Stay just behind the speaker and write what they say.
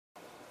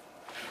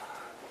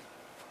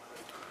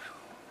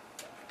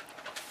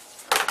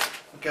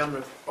Okay,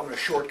 I'm going to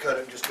shortcut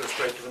it and just go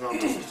straight to the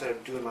numbers instead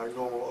of doing my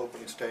normal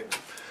opening statement.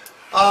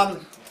 All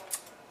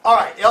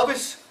right,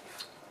 Elvis,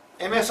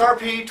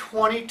 MSRP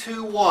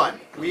 22.1.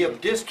 We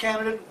have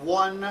discounted it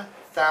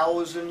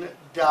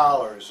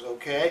 $1,000.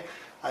 Okay,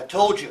 I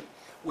told you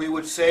we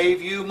would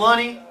save you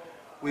money.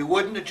 We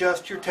wouldn't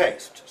adjust your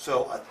taste.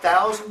 So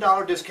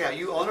 $1,000 discount.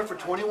 You own it for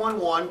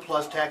 $21,100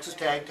 plus taxes,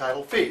 tag,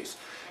 title, fees.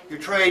 Your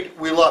trade,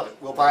 we love it.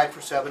 We'll buy it for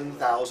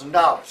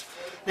 $7,000.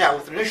 Now,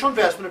 with an initial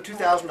investment of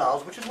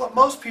 $2,000, which is what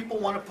most people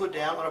want to put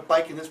down on a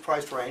bike in this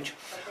price range,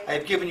 I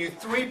have given you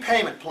 3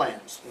 payment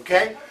plans.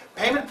 Okay?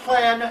 Payment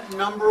plan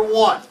number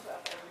 1.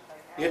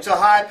 It's a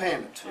high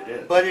payment,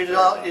 but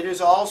it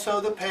is also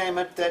the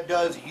payment that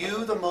does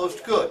you the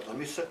most good. Let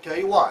me tell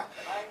you why.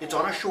 It's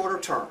on a shorter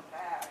term.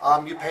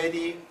 You pay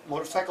the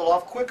motorcycle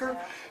off quicker,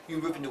 you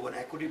move into an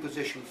equity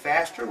position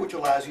faster, which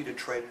allows you to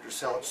trade it or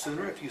sell it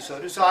sooner if you so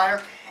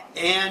desire,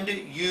 and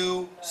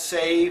you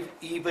save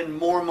even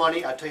more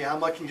money. I'll tell you how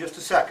much in just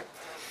a second.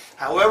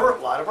 However,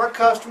 a lot of our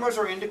customers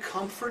are into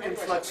comfort and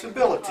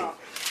flexibility.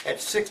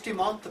 At 60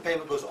 months, the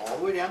payment goes all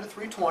the way down to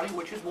 $320,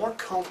 which is more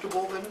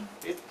comfortable than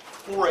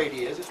 $480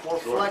 is. It's more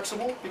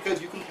flexible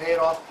because you can pay it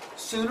off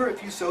sooner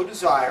if you so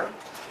desire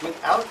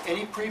without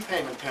any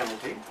prepayment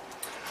penalty.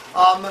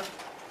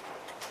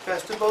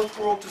 Best of both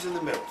worlds is in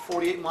the middle.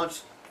 48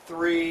 months,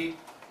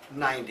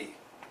 $390.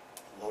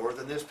 Lower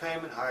than this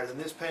payment, higher than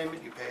this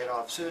payment, you pay it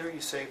off sooner, you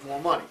save more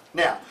money.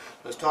 Now,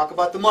 let's talk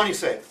about the money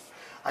saving.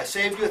 I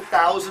saved you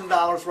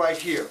 $1,000 right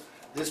here.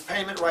 This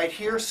payment right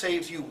here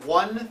saves you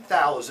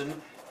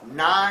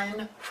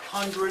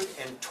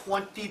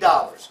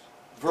 $1,920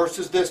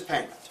 versus this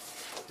payment.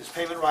 This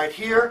payment right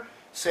here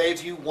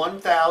saves you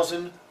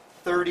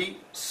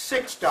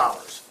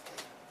 $1,036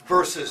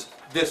 versus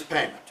this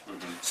payment.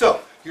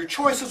 So, your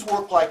choices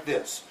work like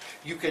this.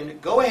 You can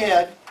go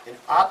ahead and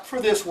opt for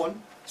this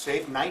one,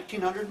 save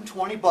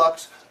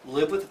 $1,920,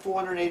 live with a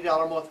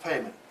 $480 a month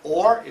payment.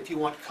 Or, if you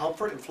want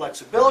comfort and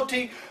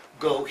flexibility,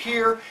 go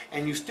here,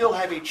 and you still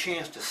have a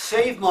chance to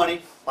save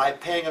money by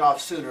paying it off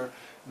sooner.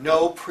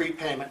 No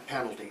prepayment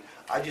penalty.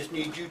 I just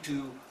need you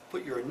to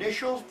put your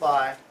initials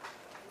by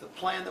the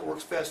plan that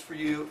works best for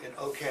you and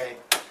okay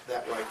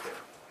that right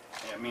there.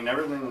 Yeah, I mean,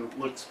 everything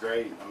looks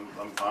great.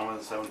 I'm fine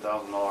with the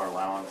 $7,000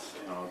 allowance.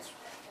 You know, it's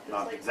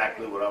not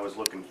exactly what I was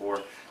looking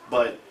for,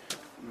 but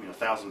you know,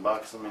 $1,000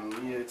 bucks. I mean,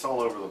 it's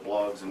all over the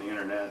blogs and the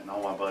internet, and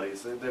all my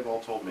buddies, they've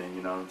all told me,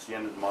 you know, it's the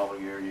end of the model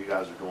year. You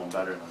guys are doing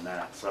better than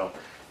that. So,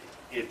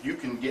 if you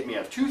can get me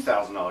a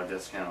 $2,000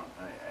 discount,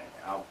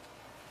 I'll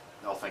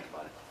think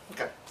about it.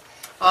 Okay.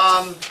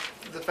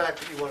 The fact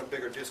that you want a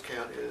bigger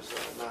discount is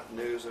not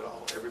news at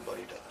all.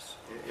 Everybody does.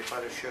 If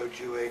I'd have showed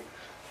you a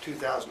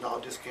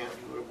 $2,000 discount,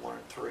 you would have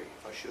wanted 3.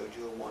 If I showed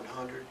you a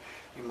 $100,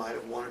 you might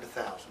have wanted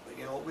 1,000. But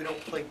you know, we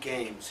don't play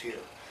games here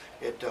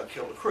at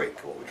Killer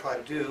Creek. What we try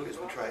to do is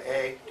we try,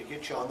 A, to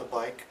get you on the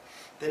bike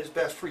that is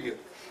best for you.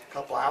 A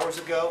couple hours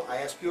ago, I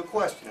asked you a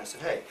question. I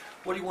said, hey,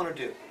 what do you want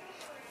to do?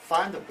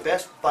 Find the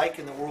best bike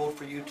in the world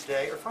for you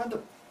today, or find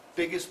the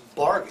biggest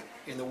bargain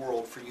in the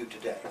world for you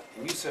today?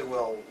 And you said,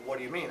 well, what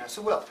do you mean? I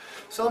said, well,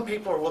 some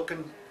people are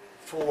looking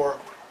for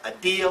a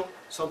deal,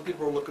 some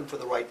people are looking for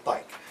the right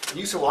bike. And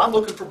you said, well, I'm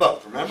looking for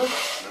both, remember?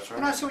 That's right.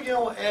 And I said, well, you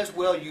know, as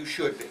well you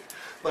should be.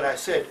 But I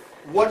said,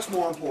 what's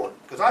more important?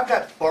 Because I've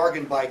got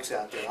bargain bikes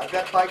out there. I've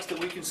got bikes that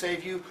we can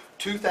save you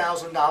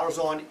 $2,000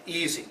 on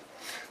easy.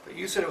 But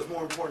you said it was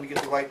more important to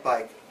get the right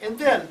bike and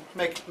then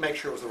make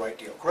sure it was the right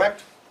deal,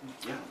 correct?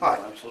 Yeah, all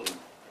right. Absolutely.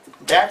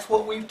 That's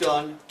what we've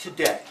done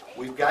today.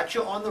 We've got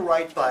you on the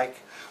right bike.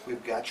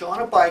 We've got you on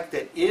a bike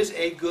that is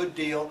a good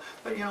deal.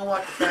 But you know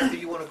what? The fact that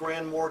you want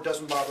 $1,000 more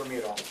doesn't bother me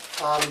at all.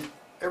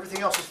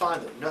 Everything else is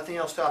fine, though. Nothing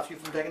else stops you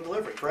from taking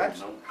delivery,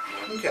 correct? No.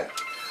 Okay.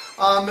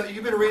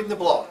 You've been reading the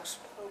blogs,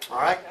 all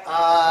right?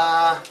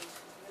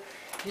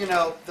 You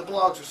know, the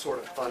blogs are sort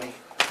of funny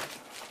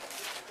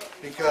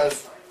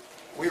because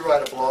we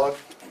write a blog.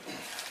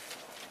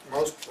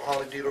 Most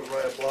Harley dealers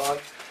write a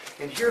blog.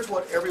 And here's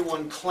what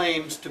everyone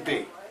claims to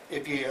be.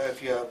 If you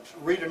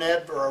read an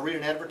ad or read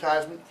an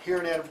advertisement, hear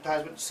an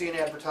advertisement, see an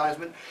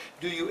advertisement,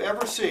 do you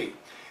ever see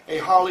a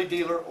Harley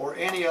dealer or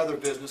any other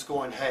business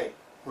going, hey,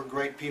 we're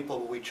great people,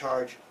 but we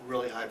charge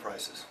really high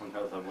prices?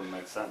 No, that wouldn't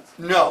make sense.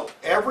 No.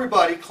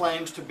 Everybody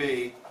claims to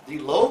be the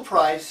low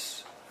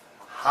price,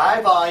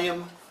 high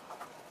volume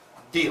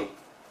dealer.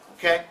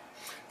 Okay?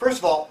 First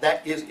of all,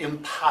 that is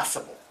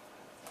impossible.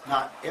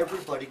 Not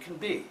everybody can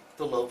be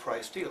the low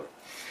price dealer.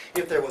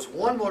 If there was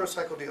one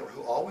motorcycle dealer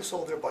who always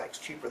sold their bikes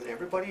cheaper than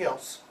everybody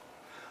else,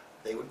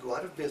 they would go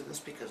out of business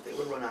because they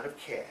would run out of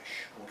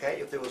cash. Okay?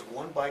 If there was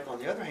one bike, on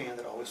the other hand,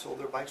 that always sold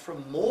their bikes for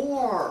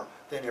more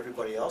than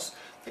everybody else,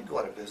 they'd go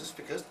out of business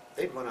because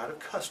they'd run out of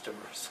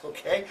customers.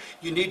 Okay?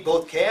 You need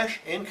both cash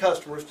and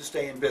customers to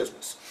stay in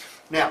business.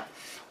 Now,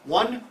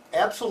 one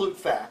absolute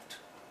fact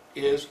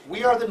is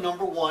we are the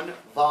 #1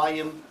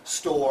 volume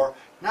store,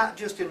 not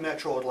just in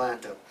Metro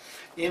Atlanta,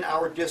 in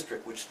our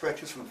district, which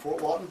stretches from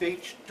Fort Walton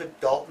Beach to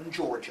Dalton,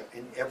 Georgia,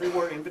 and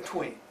everywhere in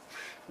between.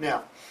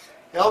 Now,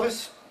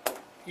 Elvis,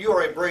 you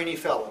are a brainy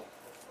fellow.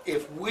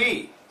 if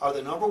we are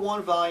the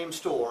 #1 volume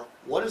store,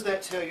 what does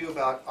that tell you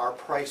about our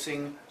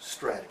pricing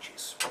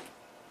strategies?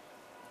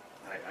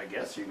 I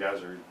guess you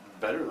guys are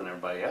better than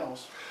everybody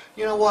else.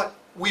 You know what?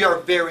 We are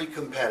very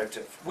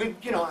competitive.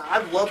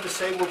 I'd love to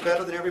say we're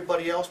better than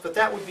everybody else, but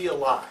that would be a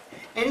lie.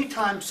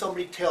 Anytime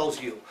somebody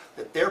tells you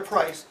that their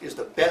price is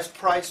the best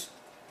price,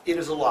 it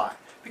is a lie.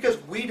 Because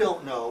we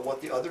don't know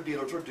what the other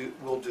dealers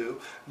will do,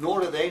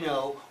 nor do they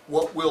know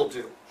what we'll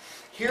do.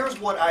 Here's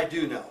what I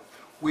do know.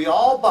 We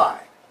all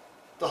buy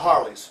the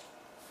Harleys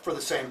for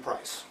the same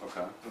price.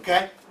 Okay.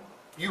 Okay?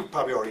 You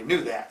probably already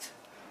knew that.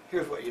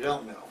 Here's what you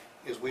don't know,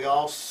 is we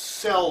all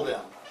sell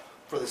them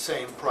for the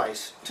same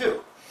price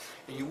too.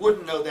 And you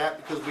wouldn't know that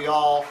because we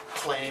all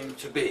claim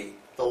to be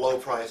the low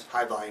price,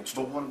 high volume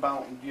store. But what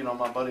about,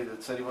 my buddy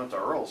that said he went to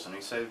Earl's and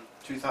he saved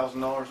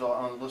 $2,000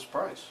 on the list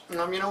price? You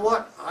know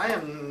what? I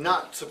am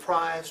not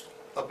surprised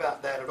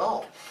about that at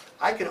all.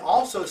 I can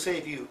also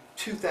save you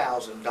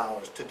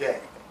 $2,000 today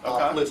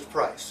off list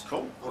price.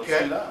 Cool. Okay?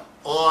 Let's do that.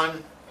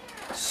 On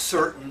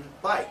certain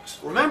bikes.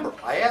 Remember,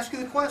 I asked you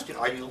the question,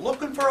 are you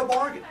looking for a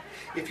bargain?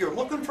 If you're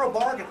looking for a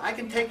bargain, I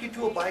can take you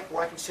to a bike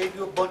where I can save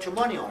you a bunch of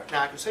money on it.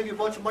 Now, I can save you a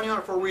bunch of money on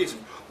it for a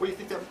reason. What do you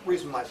think that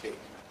reason might be?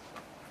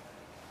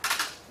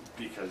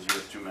 Because you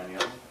have too many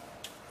of them?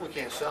 We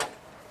can't sell them.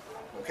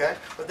 Okay?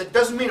 But that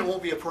doesn't mean it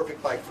won't be a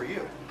perfect bike for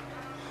you.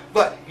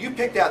 But you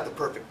picked out the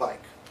perfect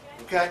bike.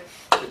 Okay?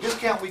 The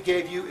discount we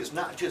gave you is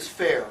not just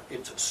fair,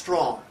 it's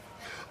strong.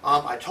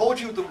 I told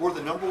you that we're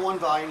the #1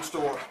 volume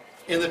store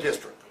in the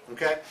district.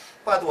 Okay?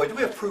 By the way, do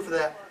we have proof of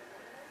that?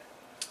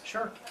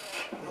 Sure.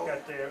 We've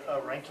got the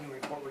ranking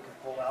report we can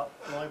pull out.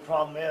 The only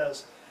problem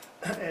is,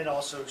 it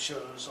also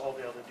shows all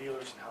the other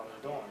dealers and how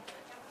they're doing.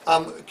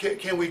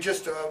 Can we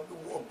just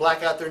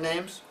black out their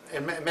names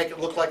and make it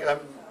look like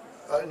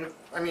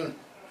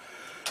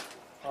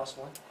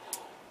Possibly.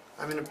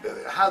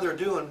 how they're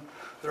doing?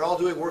 They're all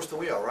doing worse than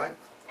we are, right?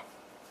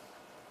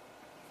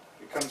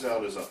 It comes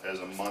out as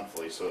a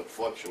monthly, so it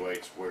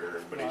fluctuates where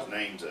everybody's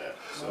name's at.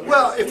 So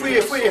Well, if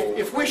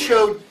we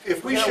showed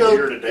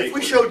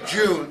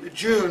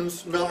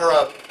June's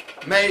number,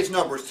 May's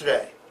numbers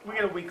today. We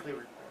get a weekly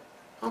report.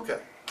 Okay.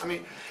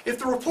 If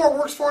the report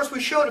works for us, we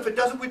show it. If it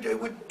doesn't, we'd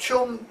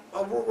show them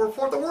a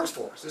report that works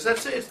for us.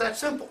 It's that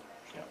simple.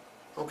 Yeah.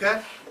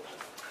 Okay?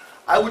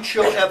 I would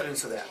show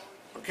evidence of that.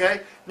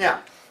 Okay?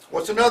 Now,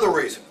 what's another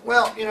reason?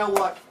 Well, you know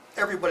what?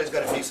 Everybody's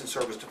got a decent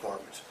service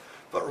department.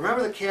 But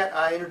remember the cat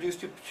I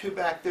introduced you to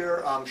back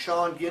there,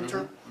 Sean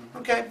Ginter?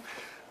 Okay?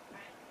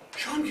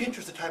 Sean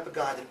Ginter's the type of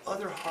guy that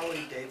other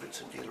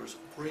Harley-Davidson dealers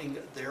bring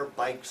their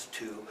bikes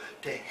to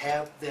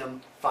have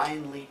them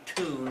finely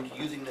tuned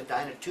using the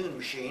Dynatune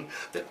machine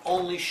that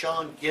only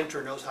Sean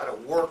Ginter knows how to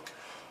work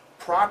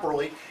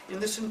properly in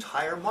this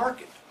entire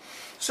market.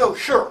 So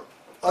sure,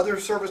 other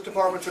service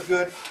departments are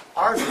good.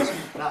 Ours is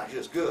not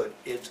just good,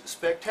 it's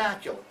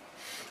spectacular.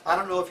 I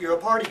don't know if you're a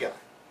party guy.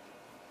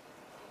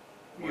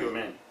 What do you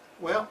mean?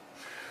 Well,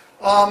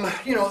 a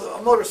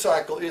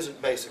motorcycle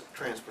isn't basic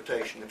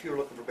transportation. If you were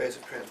looking for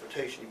basic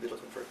transportation, you'd be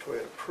looking for a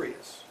Toyota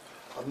Prius.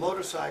 A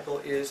motorcycle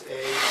is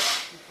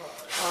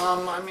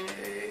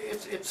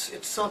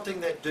it's something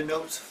that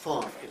denotes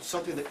fun. It's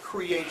something that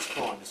creates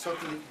fun. It's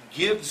something that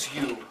gives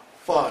you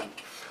fun.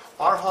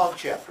 Our hog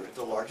chapter is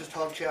the largest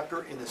hog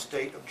chapter in the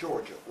state of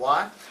Georgia.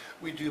 Why?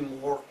 We do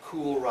more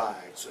cool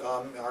rides.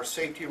 Our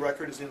safety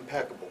record is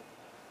impeccable.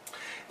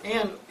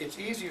 And it's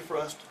easy for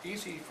us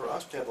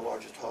to have the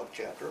largest hog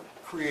chapter,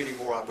 creating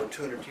more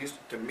opportunities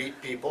to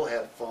meet people,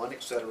 have fun,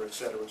 etc.,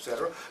 etc.,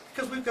 etc.,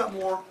 because we've got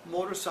more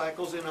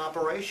motorcycles in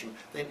operation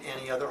than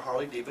any other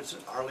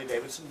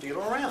Harley-Davidson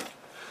dealer around.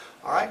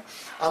 All right?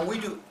 We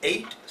do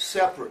 8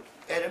 separate,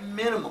 at a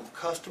minimum,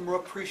 customer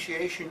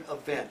appreciation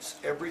events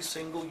every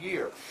single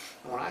year.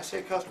 And when I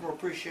say customer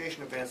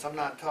appreciation events, I'm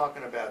not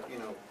talking about,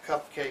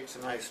 cupcakes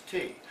and iced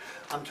tea.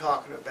 I'm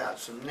talking about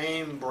some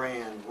name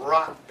brand,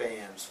 rock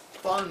bands,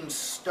 fun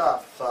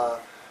stuff,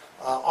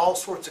 all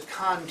sorts of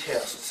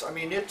contests.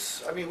 We get,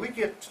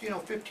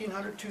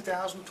 1,500,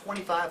 2,000,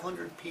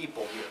 2,500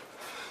 people here.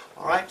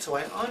 All right, so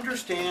I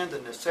understand the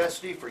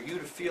necessity for you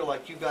to feel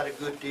like you got a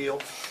good deal.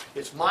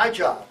 It's my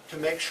job to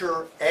make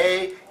sure,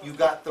 A, you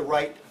got the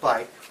right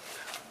bike,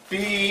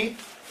 B,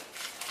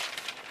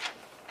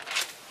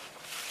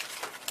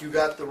 you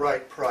got the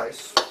right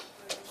price.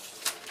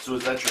 So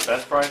is that your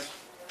best price?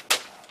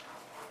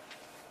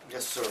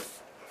 Yes, sir.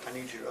 I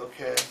need you to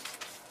okay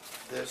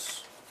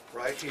this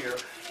right here.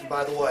 And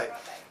by the way,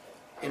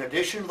 in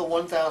addition to the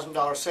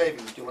 $1,000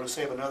 savings, do you want to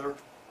save another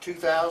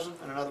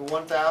 $2,000 and another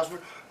 $1,000,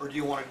 or do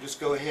you want to just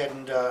go ahead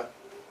and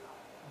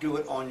do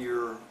it in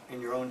your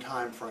own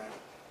time frame?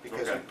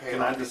 Because Okay. you pay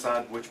Can I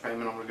decide which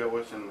payment I'm going to go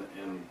with in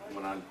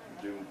when I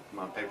do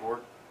my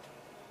paperwork?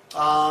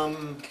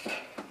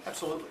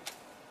 Absolutely.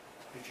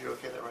 Did you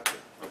okay that right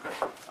there? Okay.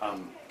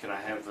 Can I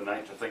have the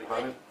night to think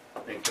about it?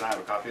 And can I have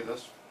a copy of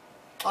this?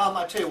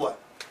 I tell you what,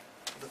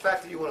 the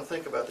fact that you want to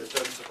think about this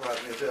doesn't surprise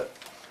me a bit.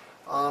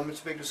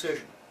 It's a big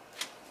decision.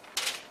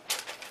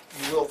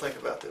 You will think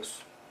about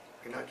this.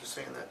 You're not just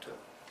saying that to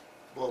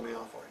blow me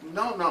off, are you?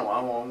 No,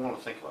 I want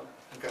to think about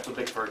it. Okay. It's a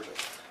big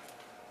purchase.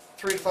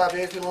 3 to 5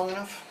 days be long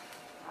enough?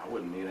 I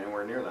wouldn't need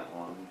anywhere near that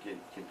long. Can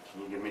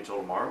you give me till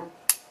tomorrow?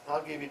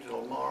 I'll give you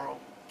till tomorrow,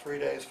 3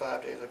 days,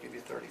 5 days, I'll give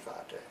you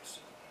 35 days,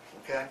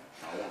 okay?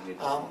 I won't need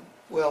that long.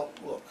 Well,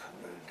 look,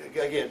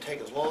 again,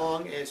 take as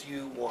long as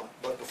you want,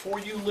 but before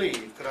you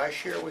leave, could I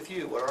share with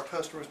you what our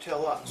customers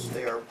tell us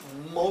they are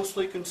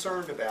mostly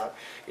concerned about?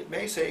 It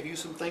may save you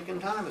some thinking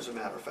time, as a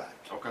matter of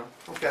fact. Okay.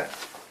 Okay.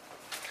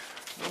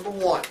 Number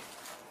one,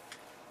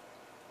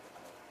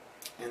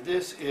 and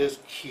this is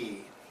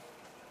key,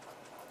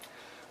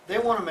 they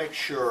want to make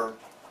sure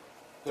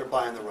they're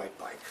buying the right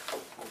bike,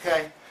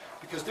 okay?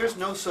 Because there's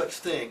no such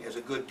thing as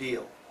a good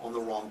deal on the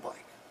wrong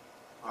bike.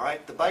 All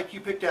right, the bike you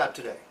picked out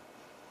today,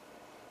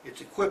 it's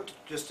equipped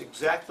just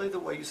exactly the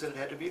way you said it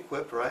had to be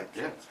equipped, right?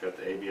 Yeah, it's got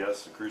the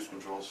ABS, the cruise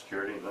control,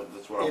 security.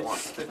 That's what I It's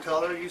want. the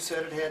color you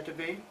said it had to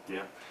be.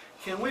 Yeah.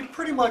 Can we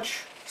pretty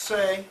much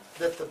say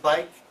that the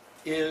bike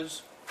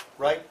is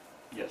right?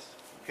 Yes.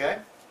 Okay?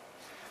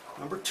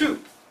 Number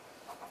two,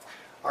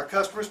 our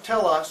customers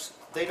tell us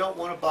they don't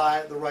want to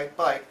buy the right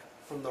bike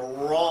from the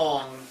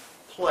wrong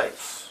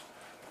place.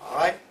 All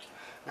right?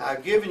 Now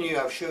I've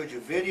showed you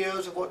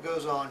videos of what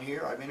goes on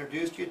here. I've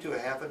introduced you to a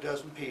half a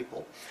dozen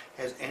people.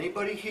 Has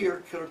anybody here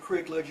at Killer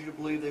Creek led you to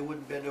believe they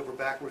wouldn't bend over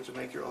backwards to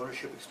make your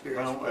ownership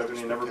experience? Well, I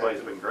mean,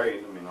 everybody's been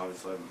great. I mean,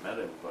 obviously I haven't met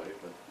anybody,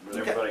 but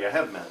everybody I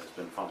have met has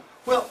been fun.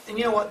 Well, and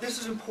you know what? This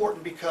is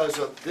important because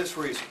of this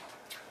reason.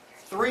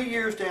 3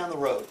 years down the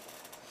road,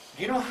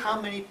 do you know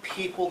how many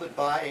people that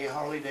buy a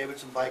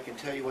Harley-Davidson bike can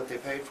tell you what they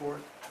paid for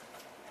it?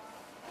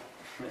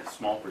 A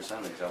small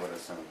percentage, I would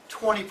assume.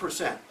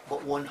 20%,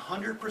 but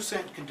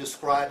 100% can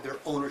describe their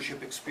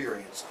ownership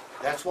experience.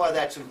 That's why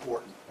that's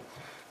important.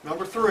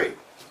 Number three,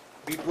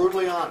 be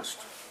brutally honest.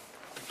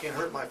 You can't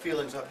hurt my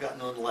feelings, I've got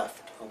none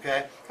left,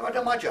 okay? Have I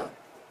done my job?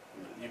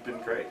 You've been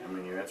great. I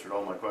mean, you answered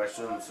all my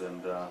questions,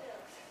 and I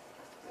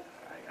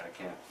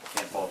can't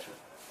fault you.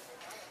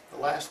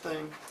 The last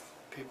thing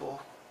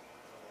people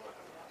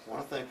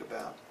want to think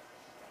about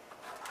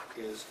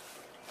is,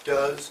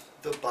 does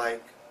the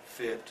bike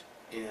fit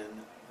in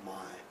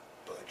my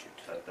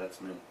budget?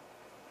 That's me.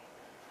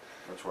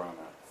 That's where I'm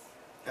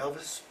at.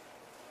 Elvis,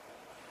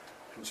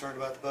 concerned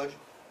about the budget?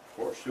 Of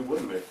course, who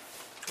wouldn't be?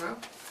 Well,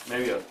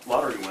 Maybe a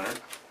lottery winner.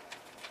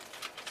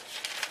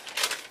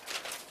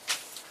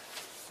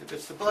 if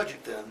it's the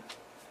budget then,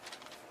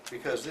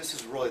 because this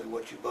is really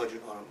what you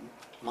budget on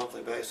a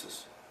monthly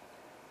basis,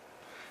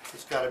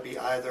 it's got to be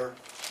either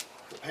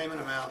the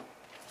payment amount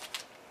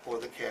or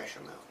the cash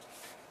amount.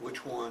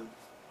 Which one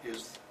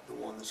is the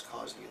one that's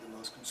causing you the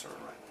most concern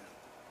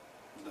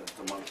right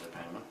The monthly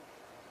payment.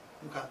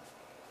 now? Okay.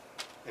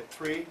 At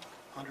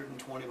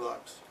 $320,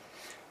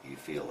 you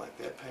feel like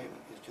that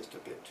payment is just a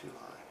bit too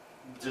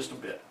high. Just a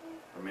bit.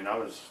 I mean, I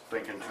was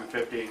thinking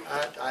 250.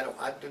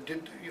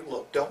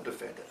 Look, don't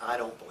defend it. I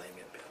don't blame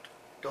you a bit.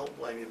 Don't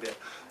blame you a bit.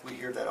 We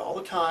hear that all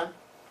the time.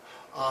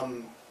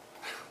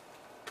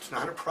 It's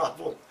not a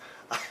problem.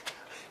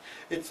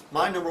 It's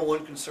my number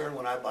one concern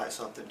when I buy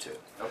something too.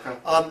 Okay.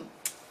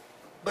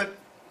 But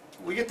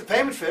we get the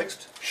payment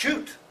fixed,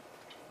 shoot.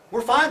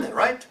 We're fine then,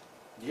 right?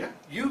 Yeah.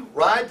 You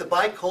ride the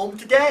bike home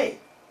today.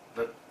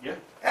 But yeah.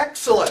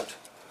 Excellent.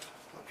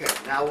 Okay,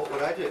 now what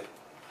would I do?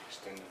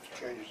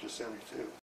 Change it to 72.